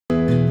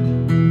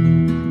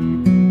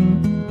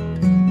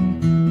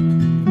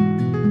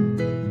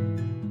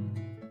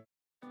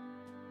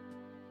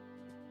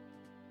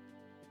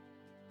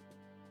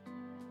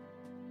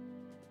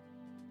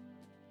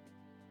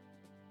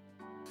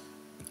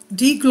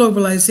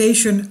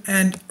De-Globalization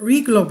and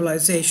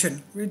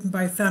Re-Globalization, written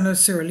by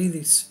Thanos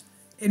Sirilides.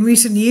 In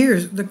recent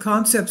years, the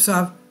concepts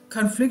of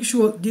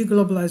conflictual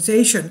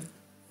deglobalization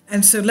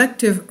and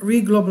selective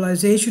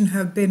re-globalization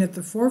have been at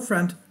the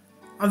forefront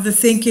of the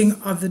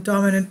thinking of the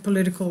dominant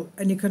political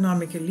and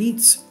economic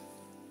elites.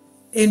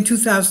 In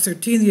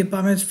 2013, the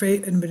Obama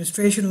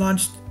administration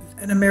launched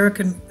an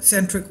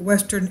American-centric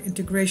Western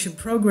integration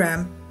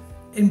program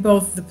in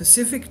both the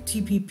Pacific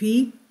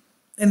TPP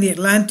and the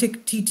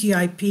Atlantic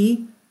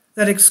TTIP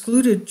that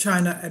excluded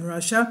China and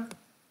Russia.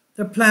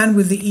 The plan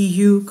with the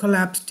EU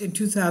collapsed in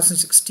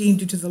 2016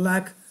 due to the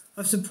lack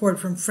of support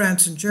from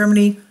France and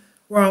Germany,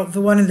 while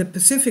the one in the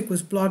Pacific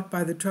was blocked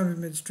by the Trump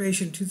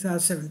administration in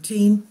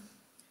 2017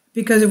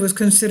 because it was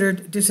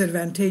considered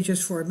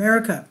disadvantageous for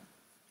America.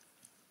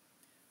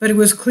 But it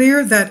was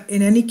clear that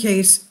in any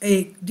case,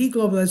 a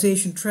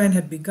deglobalization trend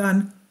had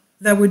begun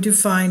that would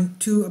define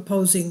two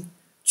opposing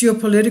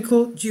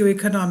geopolitical,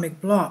 geoeconomic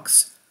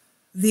blocs,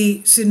 the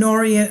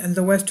Sinorian and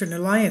the Western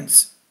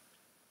Alliance.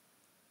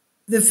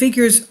 The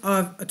figures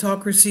of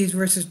autocracies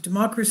versus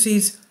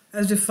democracies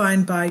as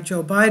defined by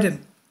Joe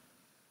Biden.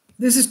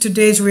 This is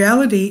today's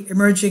reality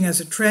emerging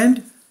as a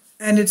trend,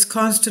 and its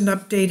constant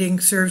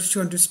updating serves to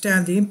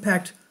understand the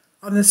impact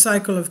on the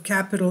cycle of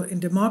capital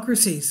in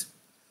democracies.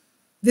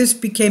 This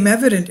became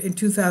evident in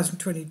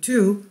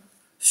 2022,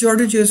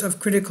 shortages of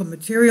critical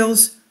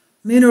materials,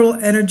 mineral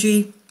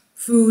energy,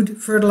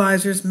 food,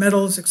 fertilizers,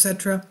 metals,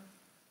 etc.,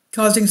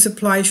 causing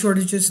supply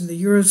shortages in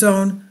the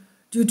Eurozone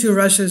due to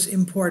Russia's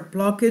import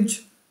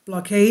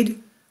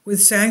blockade,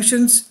 with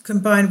sanctions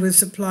combined with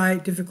supply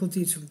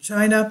difficulties from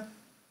China.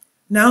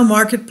 Now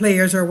market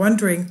players are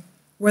wondering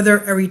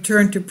whether a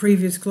return to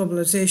previous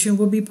globalization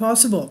will be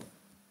possible.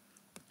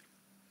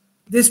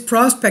 This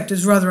prospect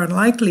is rather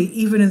unlikely,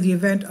 even in the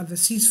event of a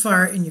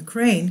ceasefire in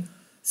Ukraine.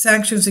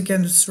 Sanctions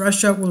against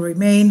Russia will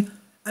remain,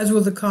 as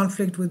will the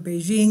conflict with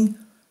Beijing,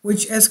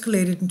 which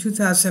escalated in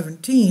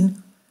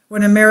 2017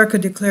 when America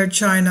declared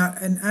China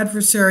an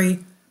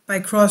adversary by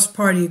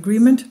cross-party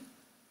agreement,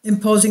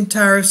 imposing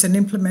tariffs and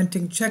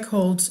implementing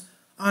checkholds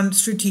on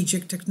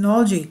strategic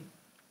technology.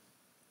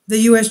 The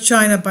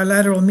US-China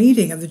bilateral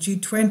meeting of the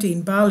G20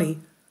 in Bali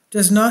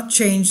does not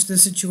change the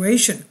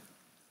situation,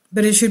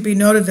 but it should be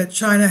noted that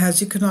China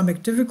has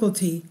economic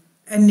difficulty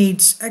and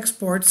needs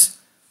exports,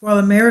 while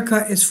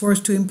America is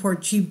forced to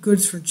import cheap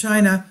goods from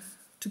China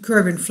to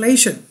curb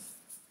inflation.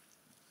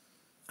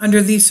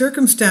 Under these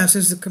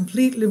circumstances, the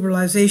complete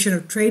liberalization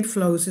of trade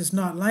flows is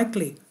not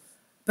likely,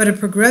 but a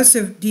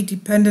progressive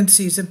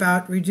de-dependency is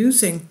about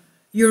reducing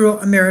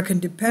Euro-American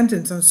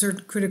dependence on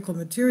certain critical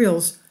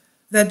materials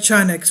that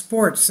China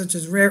exports, such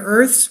as rare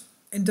earths,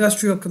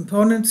 industrial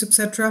components,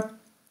 etc.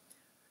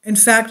 In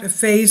fact, a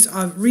phase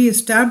of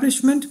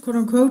re-establishment,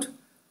 quote-unquote,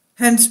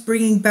 hence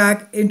bringing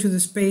back into the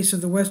space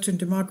of the Western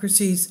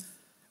democracies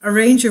a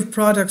range of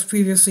products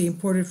previously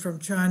imported from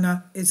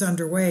China, is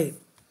underway.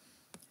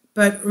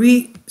 But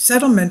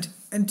resettlement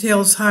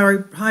entails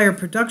higher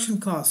production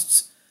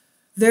costs.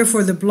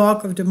 Therefore, the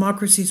bloc of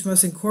democracies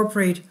must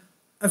incorporate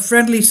a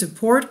friendly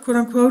support,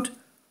 quote-unquote,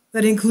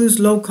 that includes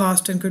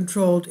low-cost and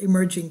controlled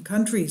emerging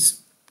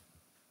countries.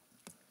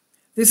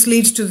 This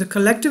leads to the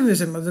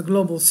collectivism of the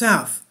global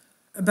South,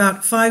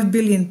 about 5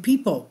 billion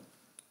people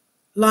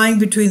lying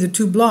between the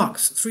two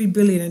blocs, 3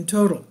 billion in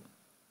total.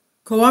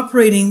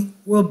 Cooperating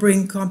will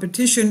bring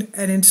competition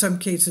and, in some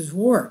cases,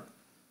 war.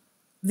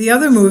 The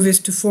other move is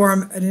to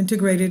form an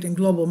integrated and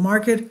global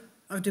market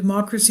of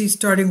democracy,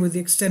 starting with the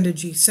extended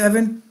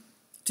G7,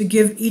 to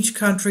give each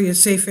country a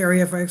safe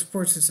area for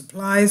exports and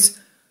supplies,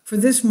 for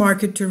this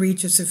market to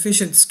reach a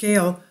sufficient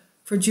scale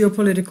for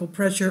geopolitical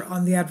pressure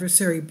on the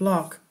adversary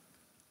bloc.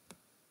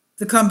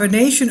 The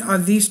combination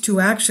of these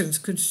two actions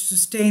could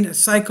sustain a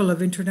cycle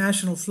of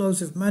international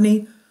flows of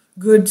money,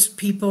 goods,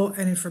 people,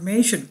 and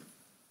information.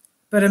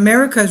 But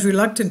America is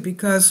reluctant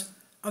because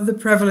of the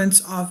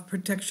prevalence of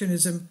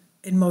protectionism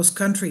in most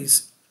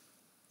countries.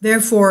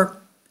 Therefore,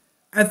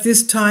 at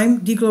this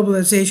time,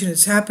 deglobalization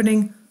is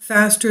happening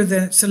faster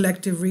than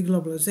selective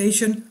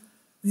re-globalization.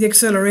 The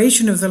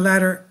acceleration of the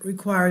latter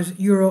requires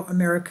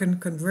Euro-American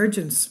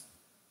convergence.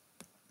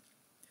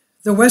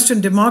 The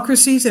Western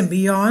democracies and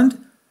beyond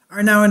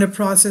are now in a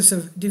process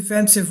of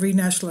defensive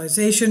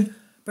renationalization,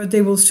 but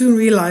they will soon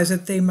realize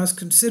that they must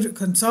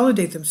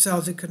consolidate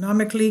themselves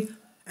economically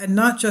and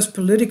not just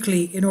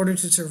politically in order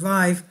to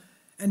survive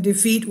and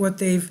defeat what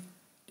they've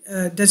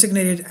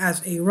designated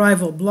as a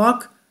rival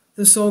bloc,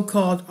 the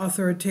so-called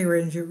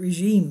authoritarian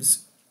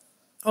regimes.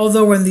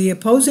 Although when the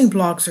opposing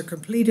blocs are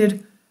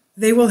completed,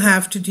 they will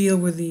have to deal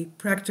with the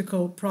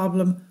practical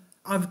problem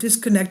of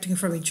disconnecting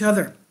from each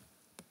other.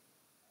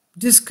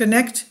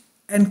 Disconnect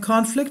and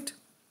conflict?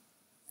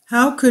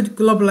 How could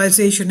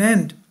globalization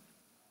end?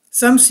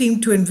 Some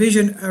seem to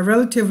envision a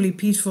relatively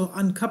peaceful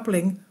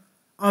uncoupling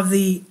of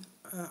the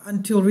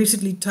until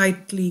recently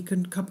tightly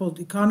coupled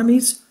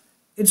economies.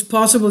 It's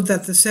possible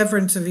that the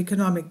severance of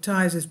economic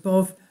ties is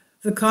both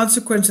the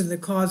consequence and the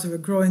cause of a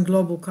growing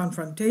global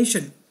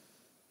confrontation.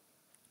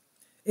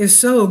 If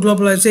so,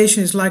 globalization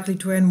is likely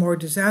to end more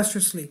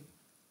disastrously.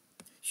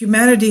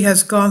 Humanity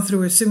has gone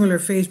through a similar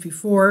phase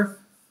before.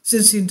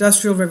 Since the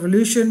Industrial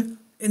Revolution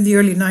in the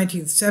early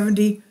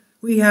 1970s,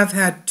 we have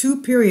had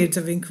two periods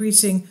of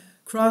increasing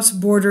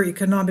cross-border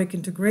economic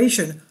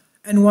integration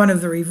and one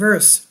of the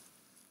reverse.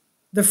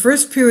 The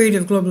first period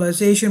of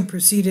globalization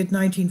preceded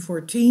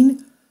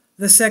 1914.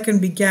 The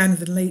second began in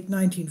the late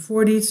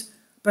 1940s,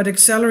 but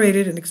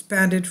accelerated and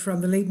expanded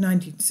from the late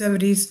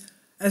 1970s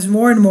as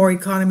more and more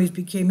economies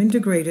became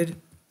integrated.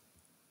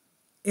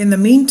 In the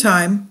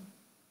meantime,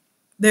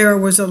 there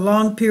was a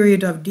long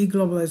period of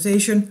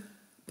de-globalization,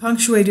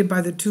 punctuated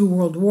by the two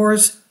world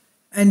wars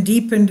and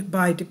deepened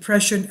by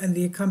depression and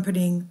the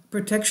accompanying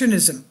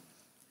protectionism.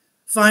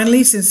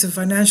 Finally, since the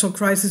financial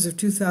crisis of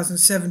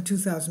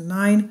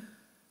 2007-2009,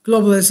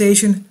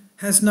 globalization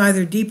has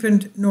neither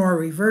deepened nor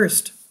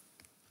reversed.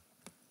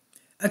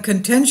 A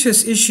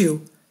contentious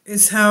issue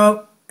is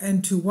how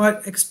and to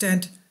what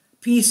extent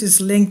peace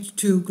is linked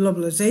to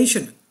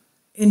globalization.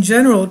 In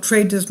general,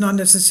 trade does not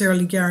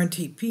necessarily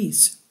guarantee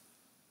peace.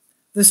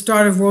 The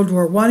start of World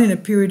War I in a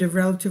period of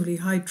relatively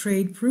high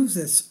trade proves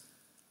this.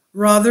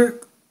 Rather,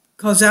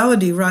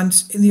 causality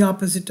runs in the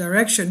opposite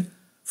direction,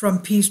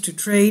 from peace to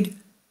trade.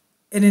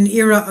 In an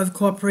era of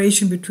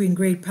cooperation between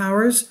great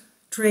powers,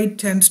 trade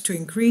tends to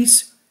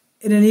increase.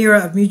 In an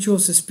era of mutual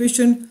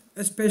suspicion,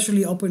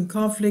 especially open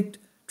conflict,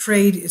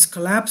 trade is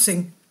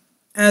collapsing,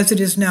 as it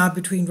is now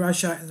between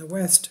Russia and the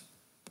West.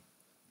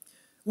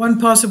 One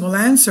possible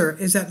answer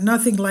is that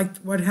nothing like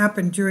what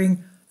happened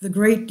during the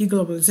great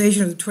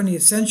deglobalization of the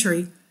 20th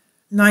century,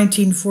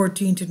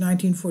 1914 to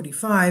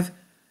 1945,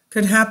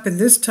 could happen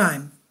this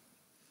time.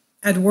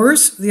 At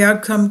worst, the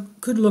outcome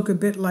could look a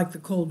bit like the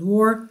Cold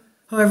War.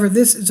 However,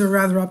 this is a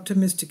rather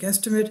optimistic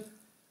estimate.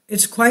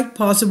 It's quite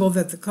possible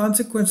that the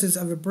consequences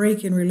of a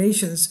break in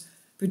relations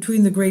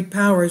between the great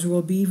powers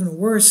will be even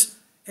worse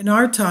in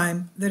our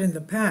time than in the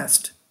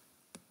past.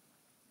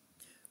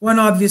 One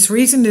obvious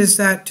reason is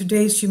that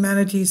today's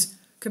humanity's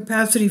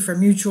capacity for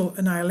mutual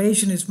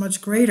annihilation is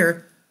much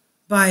greater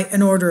by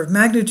an order of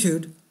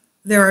magnitude.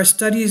 There are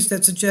studies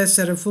that suggest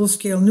that a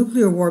full-scale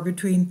nuclear war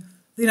between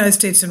the United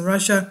States and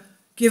Russia,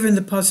 given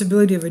the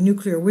possibility of a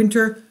nuclear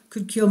winter,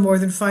 could kill more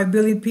than 5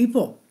 billion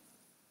people.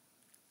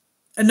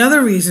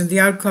 Another reason the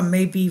outcome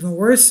may be even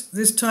worse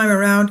this time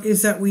around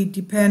is that we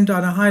depend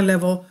on a high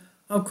level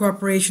of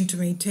cooperation to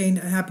maintain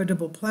a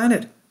habitable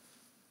planet.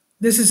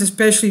 This is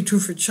especially true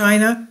for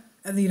China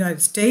and the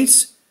United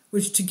States,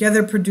 which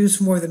together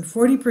produce more than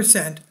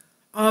 40%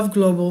 of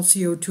global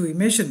CO2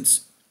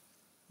 emissions.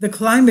 The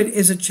climate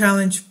is a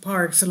challenge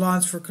par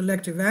excellence for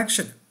collective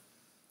action.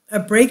 A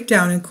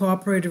breakdown in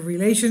cooperative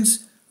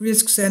relations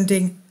risks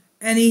ending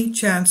any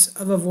chance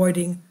of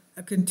avoiding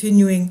a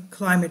continuing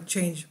climate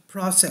change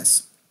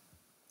process.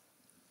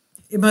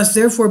 It must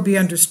therefore be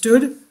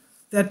understood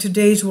that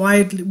today's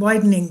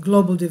widening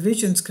global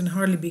divisions can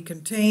hardly be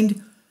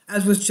contained,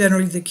 as was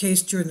generally the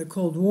case during the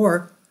Cold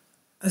War.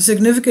 A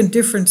significant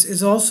difference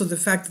is also the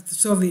fact that the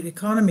Soviet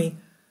economy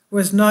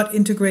was not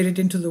integrated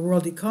into the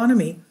world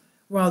economy,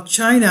 while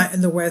China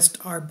and the West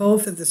are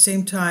both at the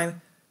same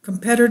time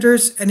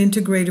competitors and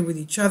integrated with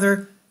each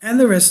other and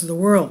the rest of the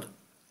world.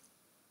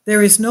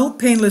 There is no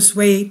painless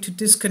way to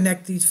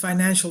disconnect these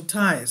financial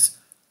ties.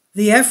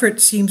 The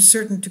effort seems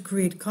certain to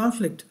create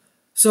conflict,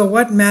 so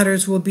what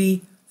matters will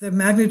be the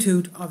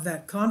magnitude of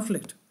that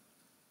conflict.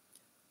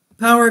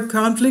 Power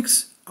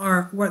conflicts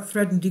are what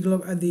threaten the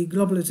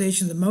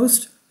globalization the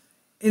most.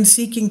 In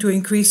seeking to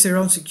increase their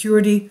own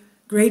security,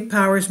 great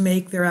powers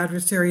make their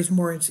adversaries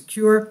more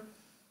insecure,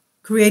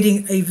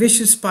 creating a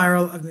vicious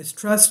spiral of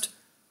mistrust.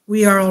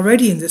 We are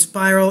already in this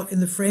spiral in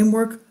the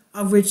framework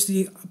of which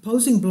the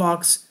opposing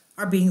blocs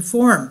are being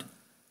formed.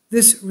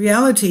 This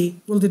reality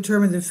will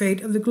determine the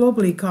fate of the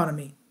global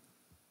economy.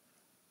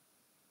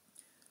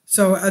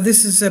 So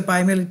this is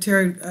by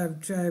military,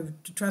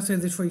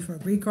 translated this for you from a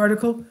Greek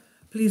article.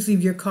 Please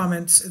leave your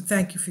comments and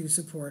thank you for your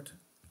support.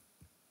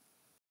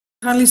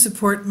 Kindly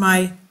support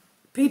my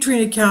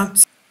Patreon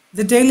account.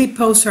 The daily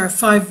posts are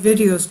 5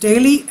 videos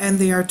daily, and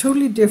they are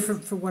totally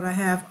different from what I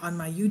have on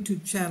my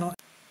YouTube channel.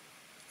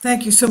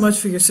 Thank you so much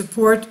for your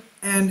support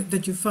and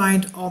that you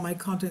find all my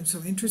content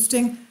so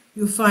interesting.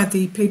 You'll find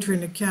the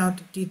Patreon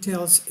account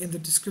details in the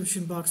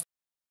description box.